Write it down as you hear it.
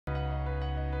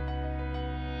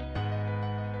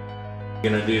What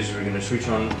we're going to do is we're going to switch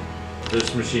on.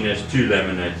 This machine has two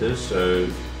laminators, so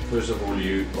first of all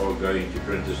you are going to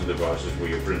printers and devices where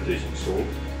your printer is installed.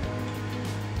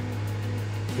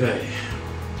 Okay.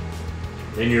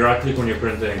 Then you right click on your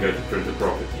printer and go to printer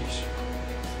properties.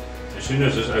 As soon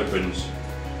as this opens,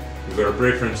 you've got a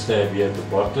preference tab here at the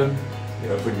bottom.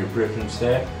 You open your preference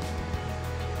tab.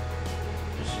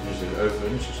 As soon as it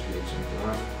opens, just give it some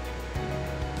time.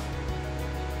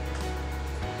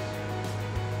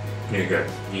 There you go.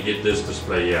 You get this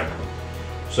display here.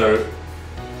 So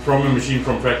from a machine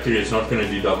from factory, it's not going to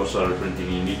do double-sided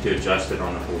printing. You need to adjust it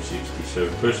on a 460. So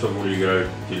first of all, you go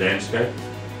to landscape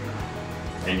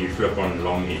and you flip on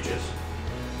long edges.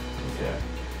 Okay.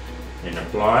 Then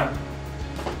apply.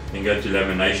 Then go to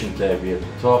lamination tab here at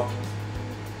the top,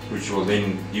 which will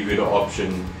then give you the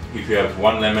option. If you have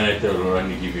one laminator, it will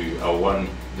only give you one.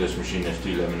 This machine has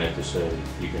two laminators, so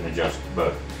you can adjust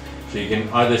both. So you can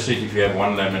either set, if you have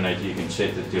one laminator, you can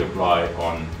set it to apply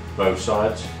on both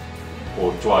sides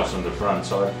or twice on the front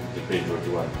side, depends what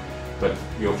you want. But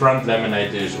your front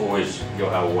laminator is always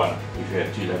your L1 if you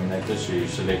have two laminators, so you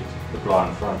select apply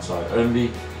on front side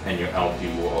only, and your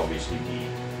L2 will obviously be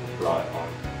apply on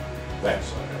back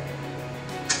side only.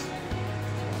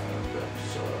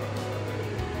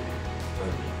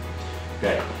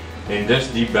 Okay, then this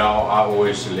debow I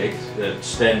always select, that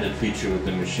standard feature with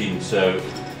the machine. So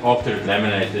after it's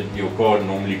laminated, your card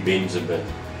normally bends a bit.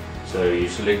 So you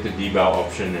select the debow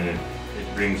option and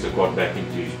it brings the card back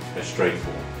into a straight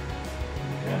form.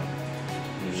 Okay.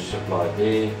 You just apply it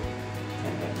there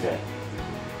and okay.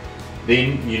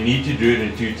 Then you need to do it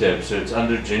in two tabs. So it's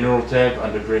under General tab,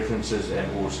 under Preferences,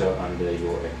 and also under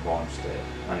your Advanced tab,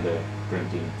 under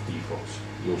Printing Defaults.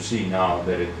 You'll see now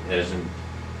that it hasn't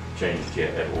changed here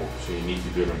at all. So you need to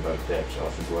do it on both tabs,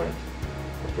 else it won't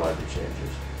apply the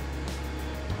changes.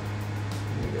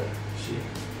 There you go,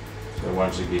 see. So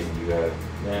once again you go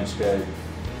landscape,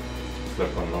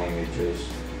 flip on long edges,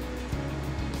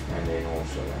 and then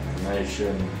also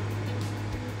animation,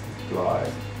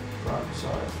 apply front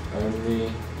side only,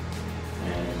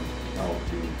 and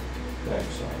L2 back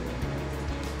side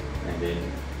only. And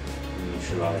then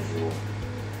initialize your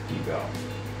debow.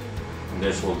 And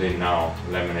this will then now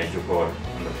laminate your card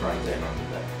on the front and on the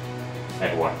back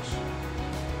at once.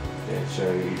 Okay, so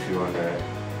if you want to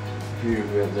view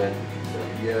of that, you can go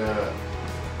here,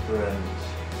 print,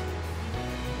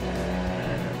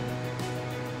 and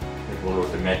it will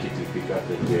automatically pick up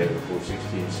that we have the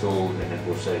 460 installed, and it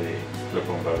will say there, flip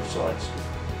on both sides,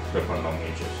 flip on long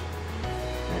edges.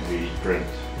 And we print,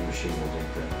 the machine will then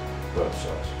print both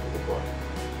sides of the card.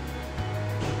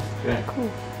 Okay.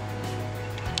 Cool.